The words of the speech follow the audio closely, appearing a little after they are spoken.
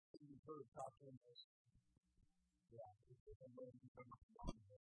sort of top in this. Yeah, it's a very important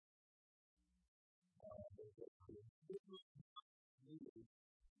thing.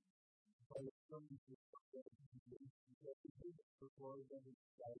 But it's something to before then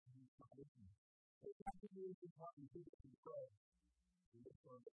it's condition. It's not to do with how you do it in prayer.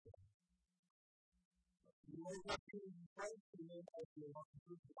 You always have to pray to them as you want to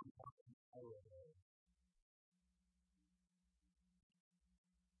do something.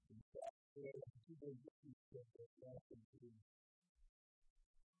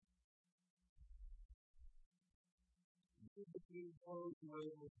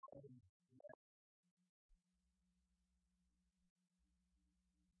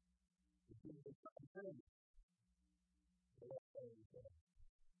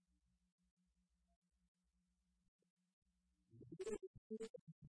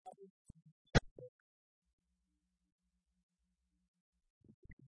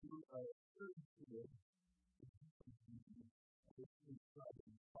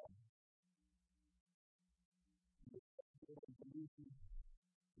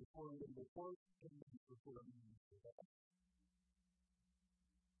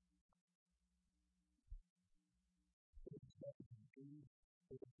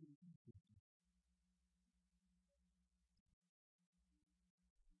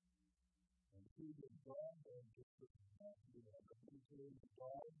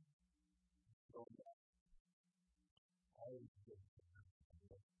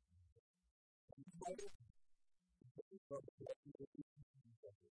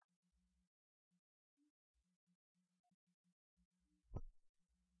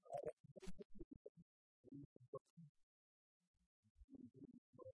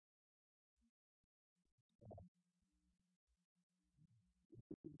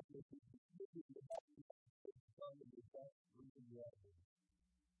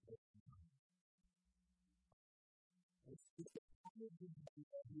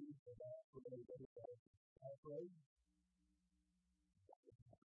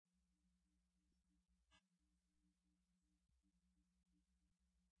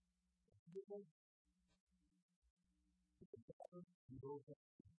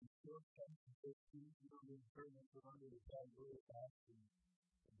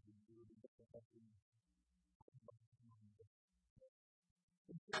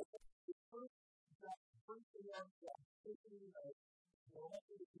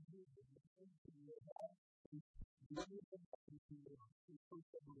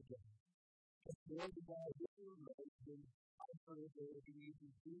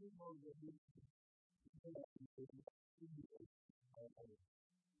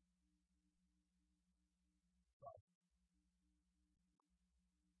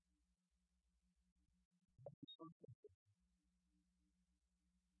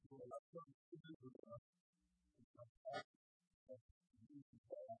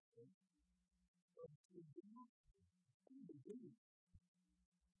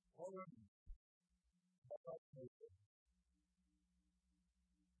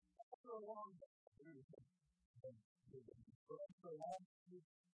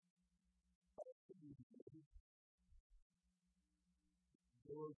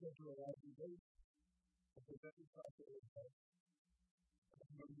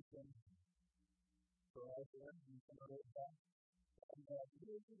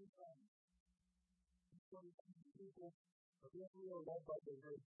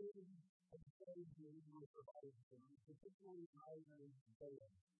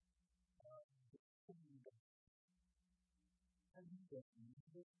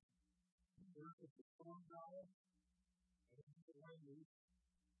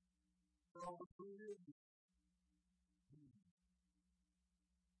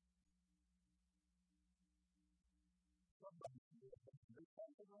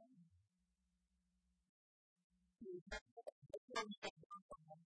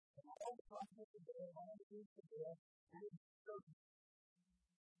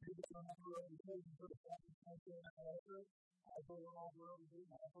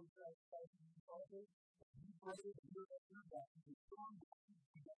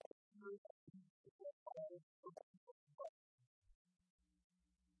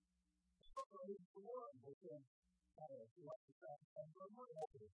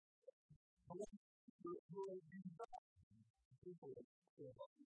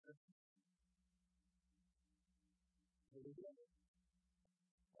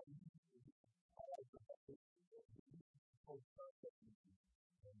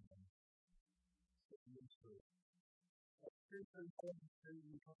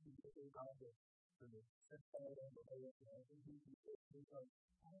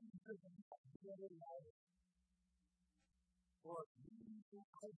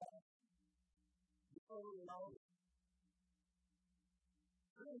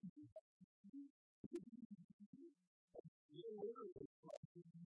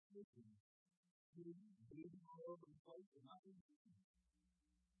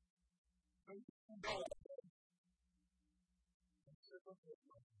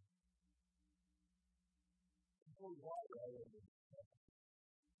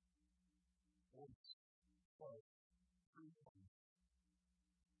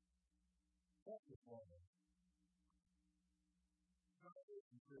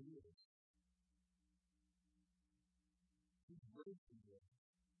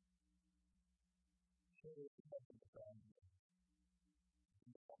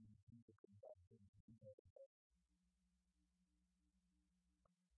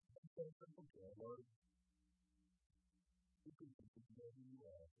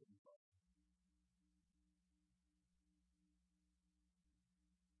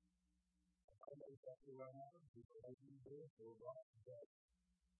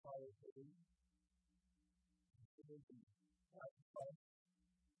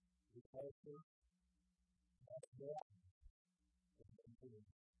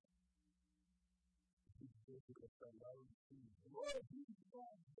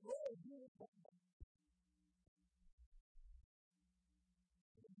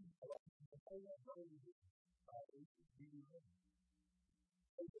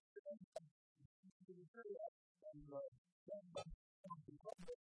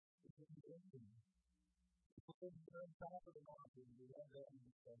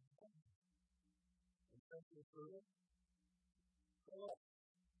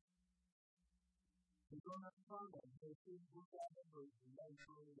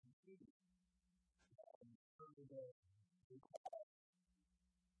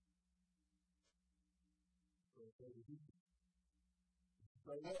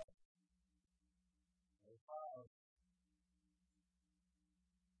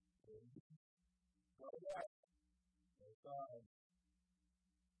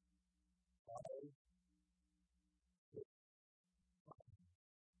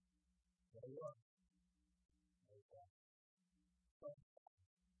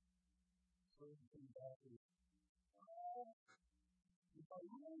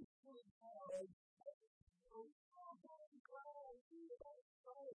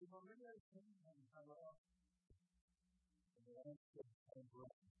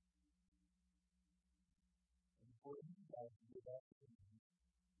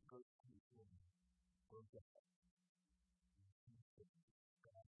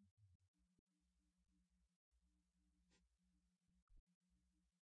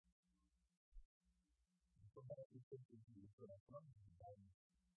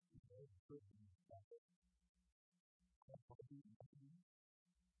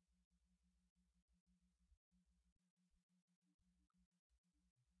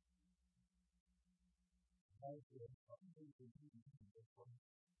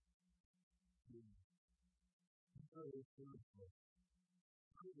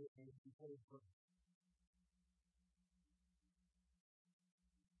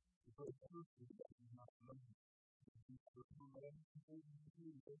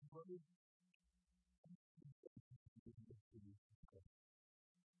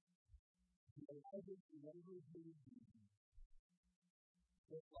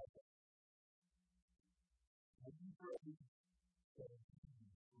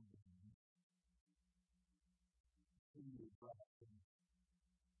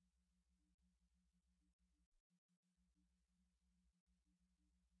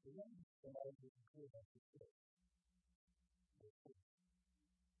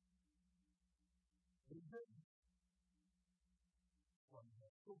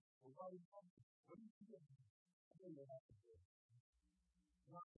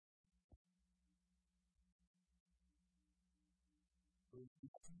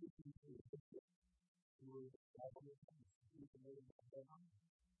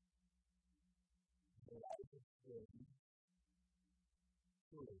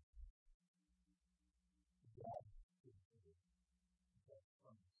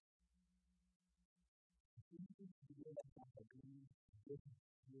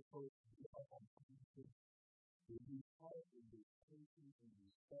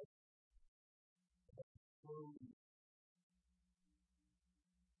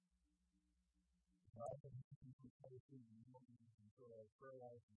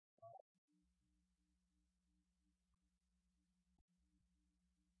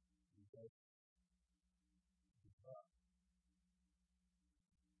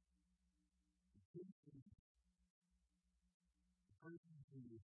 to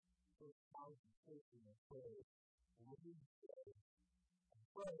put out the person and pray. And when we pray,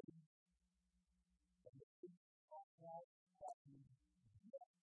 and the things that happen,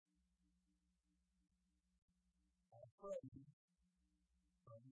 I pray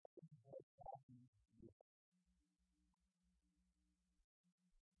from what happens with us.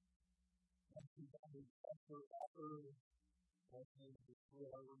 And that is after I think it's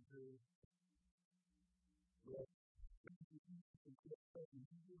what I would do with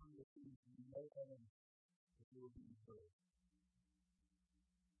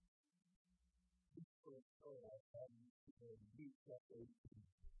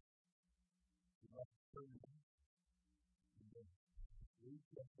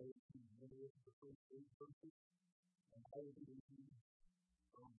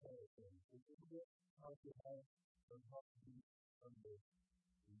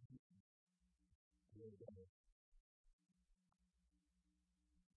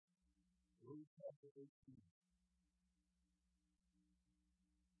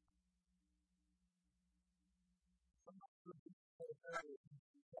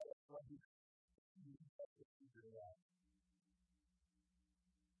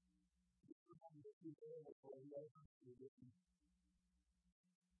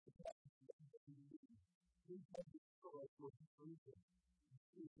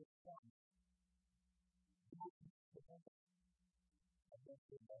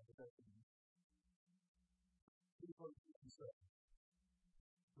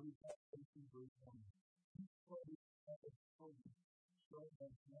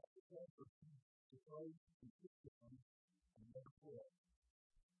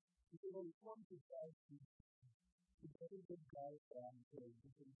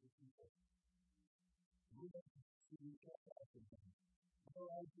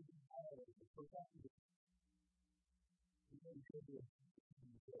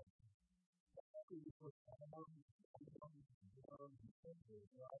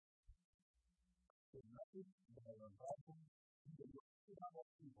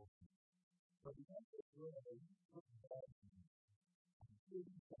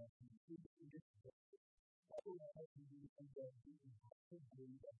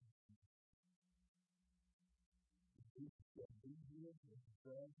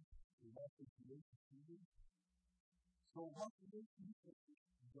So what do you do?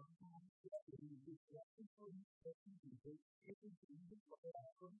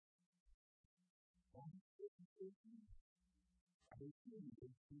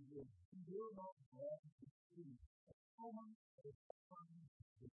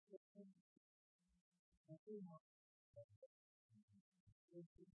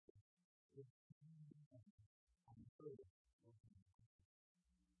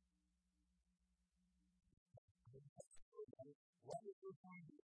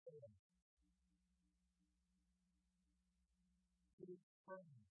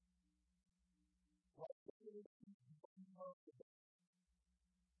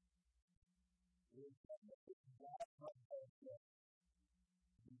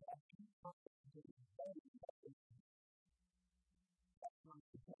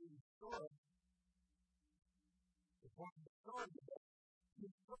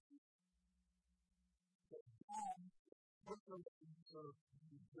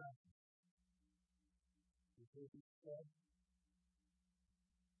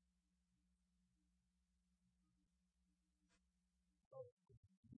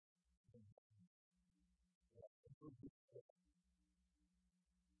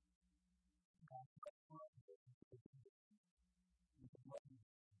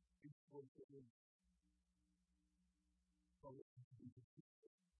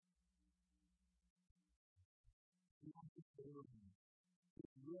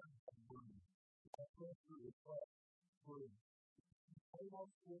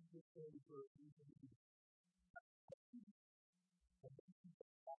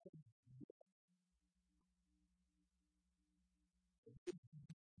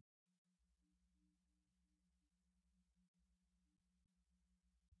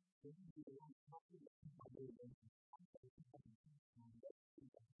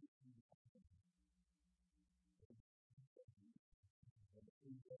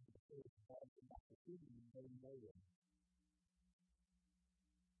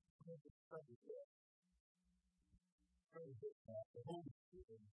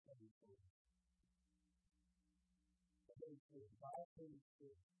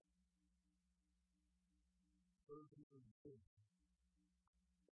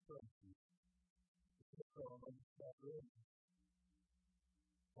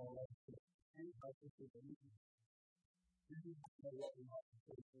 We didn't know what we ought to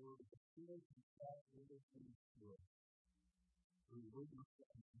say for it, but feels and that everything is good. We read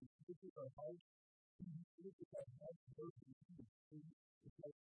this is our heart. This is our heart. Those who see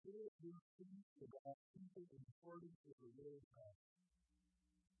because spirit will speak about people in accordance with the will of God.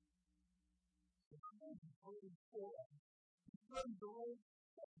 The Lord is holding for us. The Lord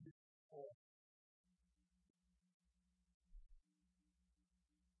is for us.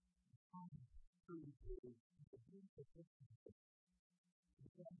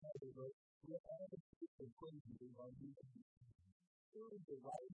 The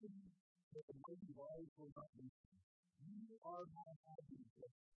rising of the mighty wise will not be. You are my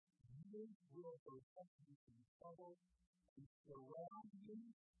advocate. You will protect me from trouble and surround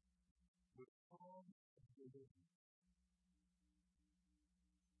me with calm and deliverance.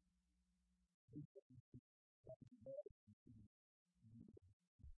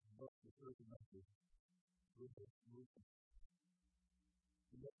 But the person up there with this movement,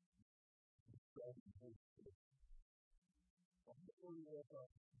 let me try to hold it. I'm not going to walk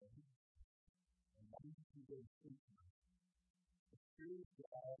off today, and I need to go through my spirit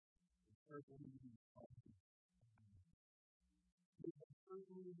God is certainly the responsibility. He will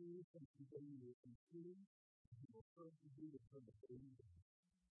certainly do something that you will consider. He will certainly do it from the baby.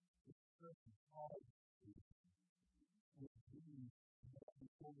 It's certainly hard to do. And it's really not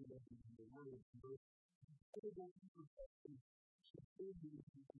before we let into the word. But incredible imperfection should still be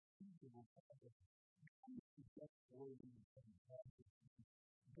a conceivable process. That's the way we become practice.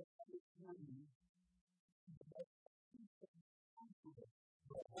 God is telling you that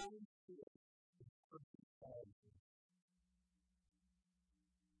the Holy Spirit is perfect powerful.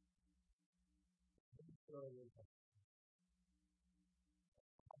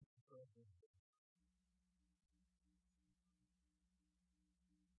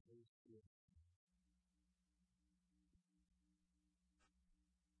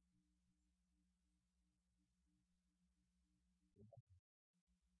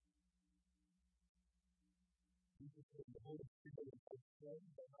 The Holy Spirit is the same,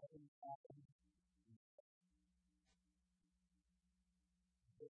 but I am happy.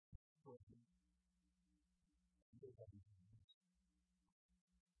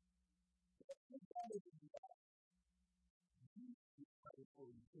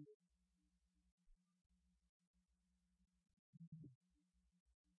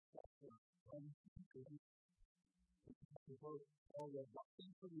 All the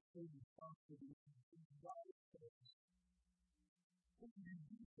things that we say responsibility is God is saying. What do you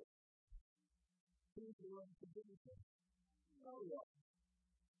do? Who's the one to do it? No one.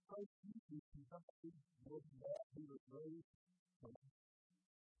 How do you do something more than that? He was raised from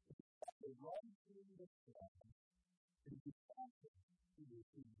the wrong thing that's wrong. And the passion to the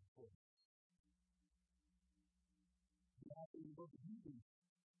thing that's wrong. You have to look at you.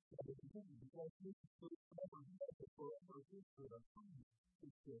 Because this is the forever, forever history of time.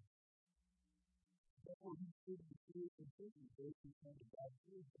 It's good. Therefore, he should be clear and certain that he can be God's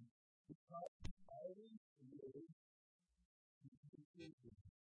wisdom. Because always and always he is wisdom.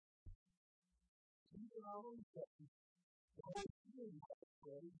 These are our own questions. The Holy Spirit is our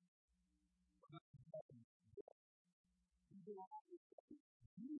friend. These are our own questions.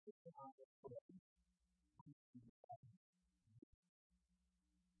 Jesus is our friend.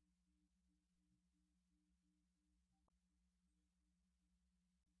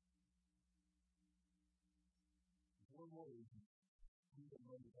 One more reason. We can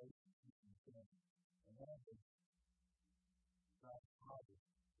motivate people. And that is God's power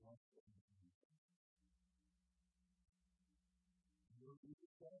wants to be used. You're used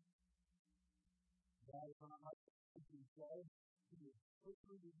to that? God is not like to say, He is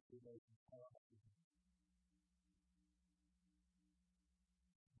quickly used to those who are after Him.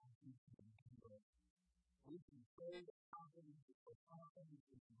 We can say that confidence is for confidence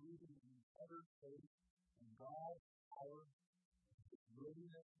is rooted in utter faith in God's power and His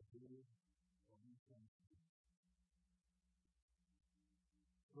willingness to do what He can do.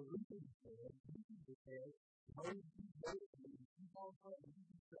 So we can say, those who wait for you, keep on praying, you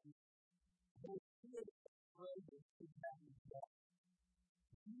can say, the Spirit of praise is having that.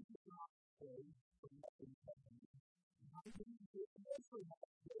 You cannot say for nothing happening. I think it's also not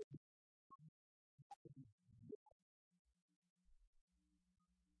good.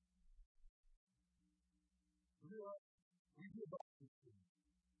 We give up this thing.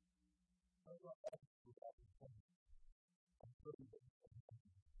 I love that.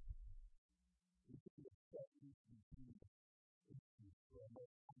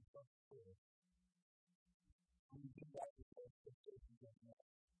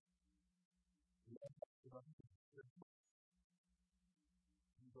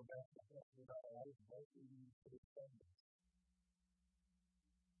 go back to talking about I was mostly used for the family.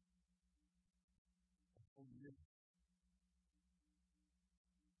 And this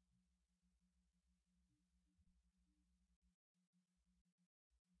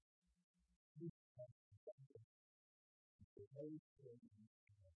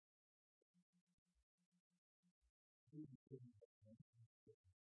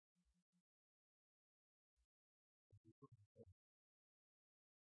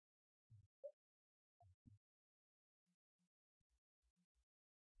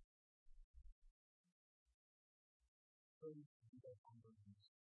very thing is very convergence.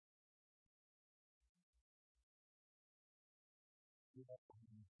 We have to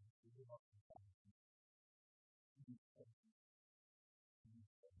we have to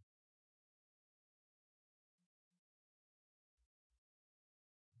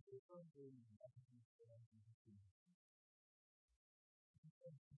something that is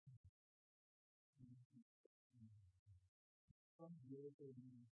some beautiful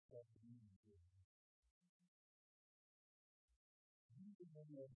news that we need to do. You can know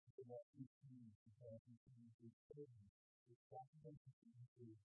what you see because you can be certain it's possible to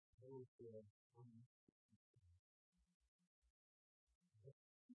see those that are really interested.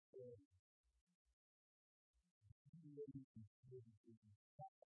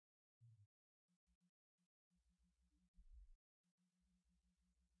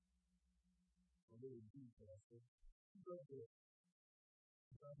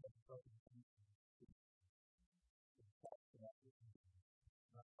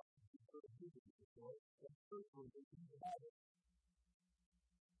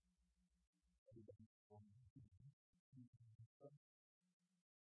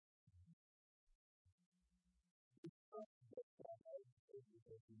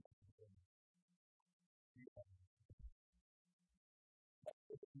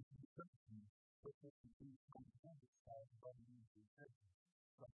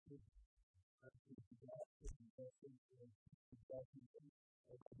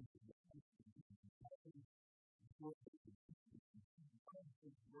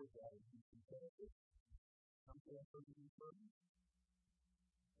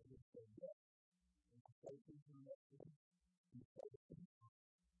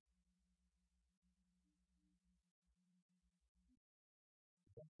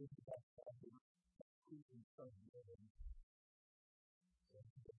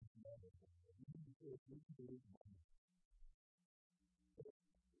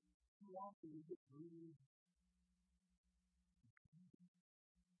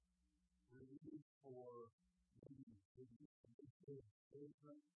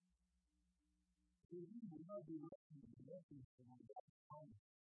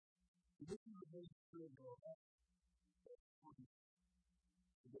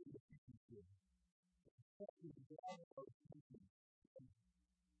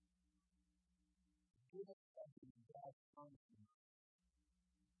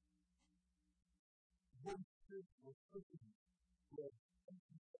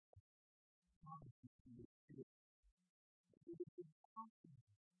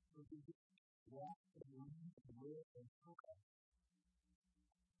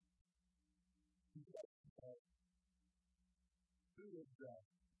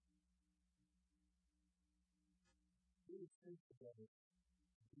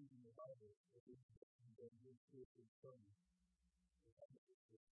 So the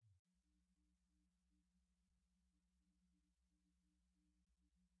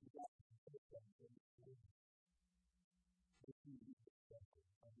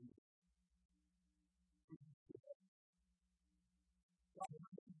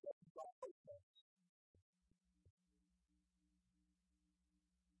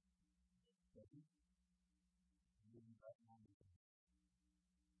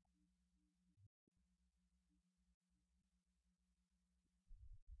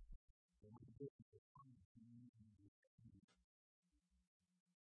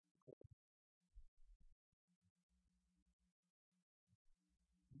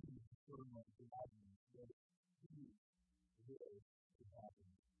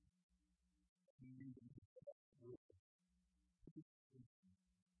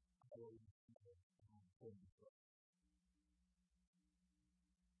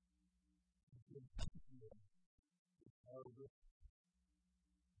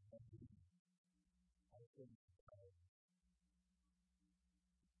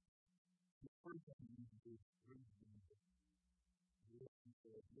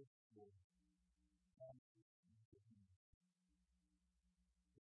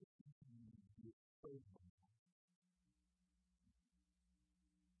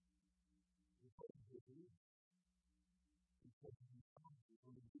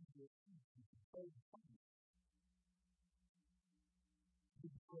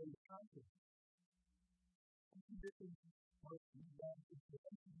very conscious. This is what we want to do.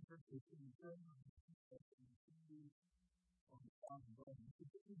 It's in the terms of the on the top of the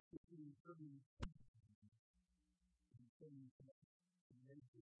it's really pretty things that make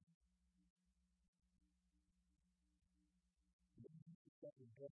it that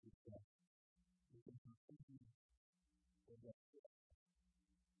is just the stuff. It's a completely or that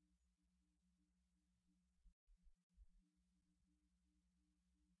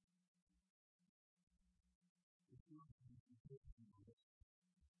if you want to be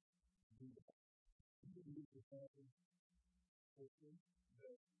do that. You can use the family person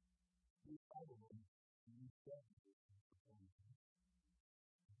that we follow them and you start to perform.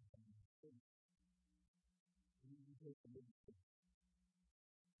 And you take the little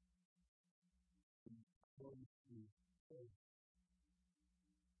going to say,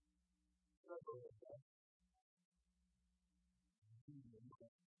 several of that, do the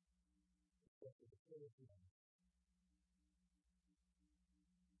work, except for the therapy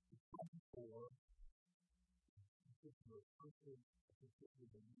for a particular person, a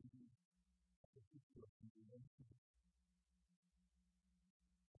particular need, a particular intervention.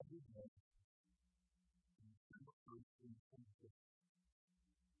 I did that in conflict.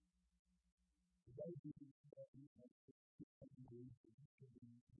 The way we do that, we have to do the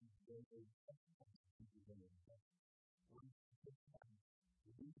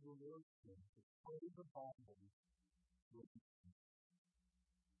these were words to pray the Bible with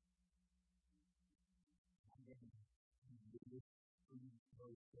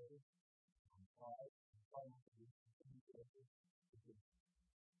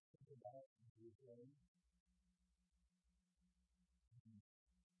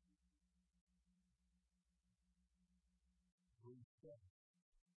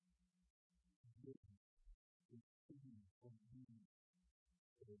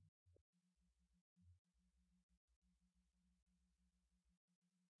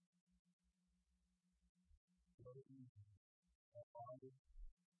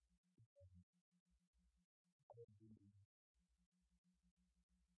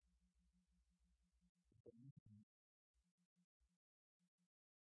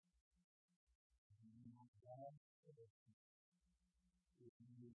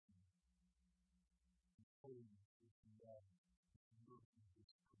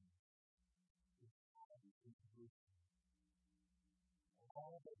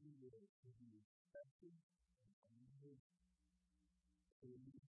all that we were to be expected and needed to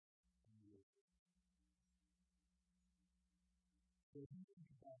be so you think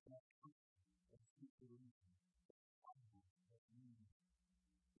about that as people that need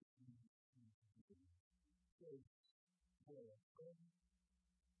faith for a friend,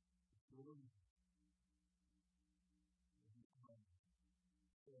 Lord,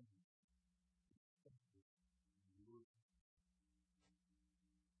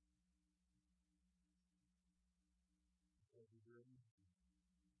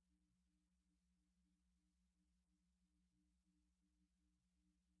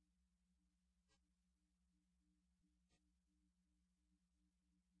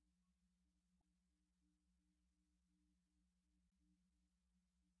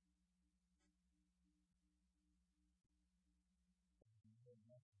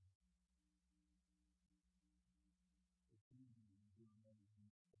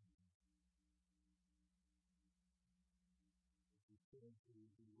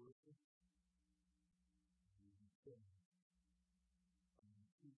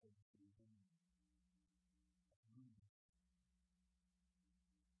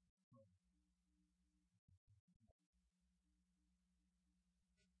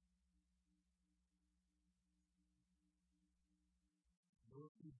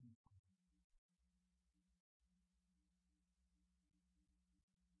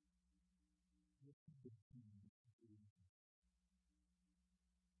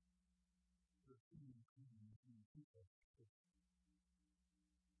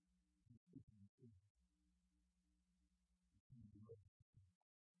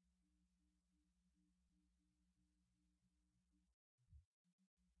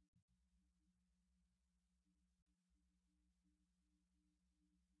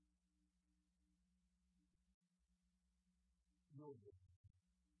 know that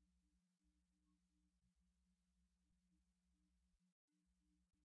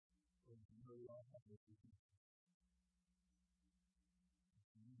very often if you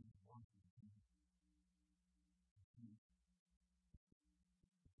want to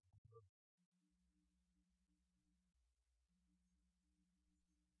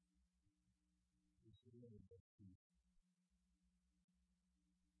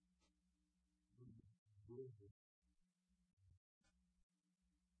living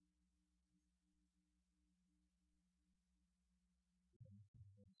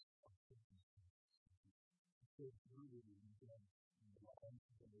so rooted in God in the life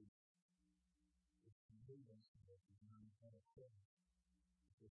of the made us to learn how to pray.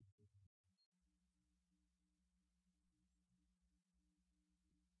 As we live,